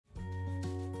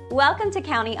Welcome to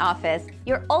County Office,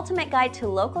 your ultimate guide to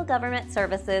local government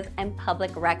services and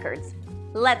public records.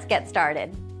 Let's get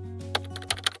started.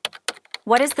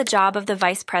 What is the job of the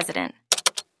Vice President?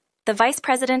 The Vice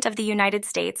President of the United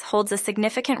States holds a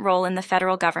significant role in the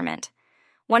federal government.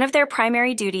 One of their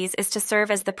primary duties is to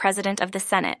serve as the President of the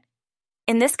Senate.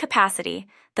 In this capacity,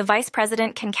 the Vice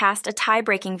President can cast a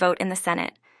tie-breaking vote in the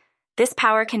Senate. This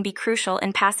power can be crucial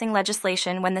in passing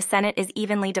legislation when the Senate is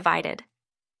evenly divided.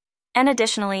 And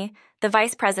additionally, the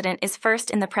Vice President is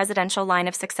first in the presidential line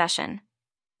of succession.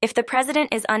 If the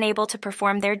President is unable to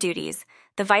perform their duties,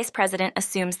 the Vice President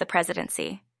assumes the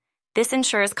presidency. This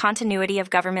ensures continuity of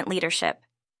government leadership.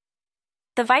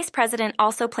 The Vice President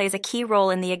also plays a key role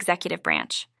in the executive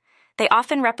branch. They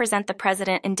often represent the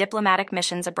President in diplomatic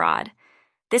missions abroad.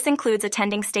 This includes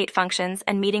attending state functions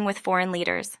and meeting with foreign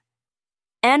leaders.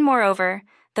 And moreover,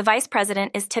 the Vice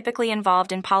President is typically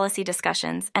involved in policy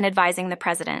discussions and advising the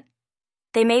President.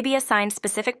 They may be assigned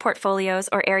specific portfolios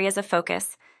or areas of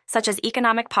focus, such as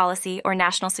economic policy or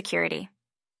national security.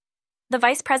 The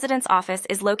Vice President's office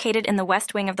is located in the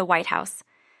West Wing of the White House.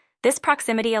 This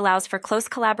proximity allows for close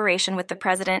collaboration with the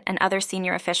President and other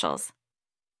senior officials.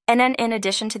 And then, in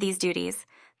addition to these duties,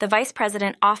 the Vice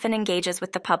President often engages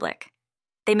with the public.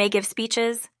 They may give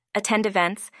speeches, attend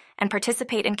events, and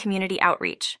participate in community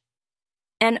outreach.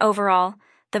 And overall,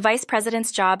 the Vice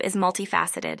President's job is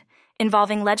multifaceted,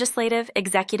 involving legislative,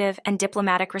 executive, and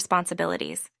diplomatic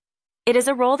responsibilities. It is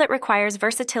a role that requires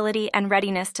versatility and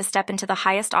readiness to step into the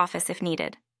highest office if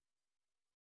needed.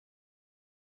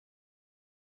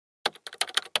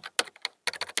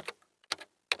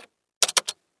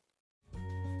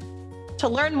 To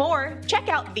learn more, check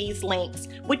out these links,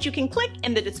 which you can click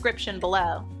in the description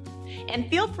below. And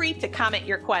feel free to comment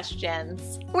your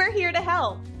questions. We're here to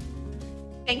help.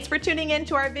 Thanks for tuning in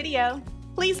to our video.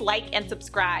 Please like and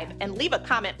subscribe and leave a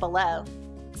comment below.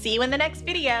 See you in the next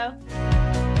video.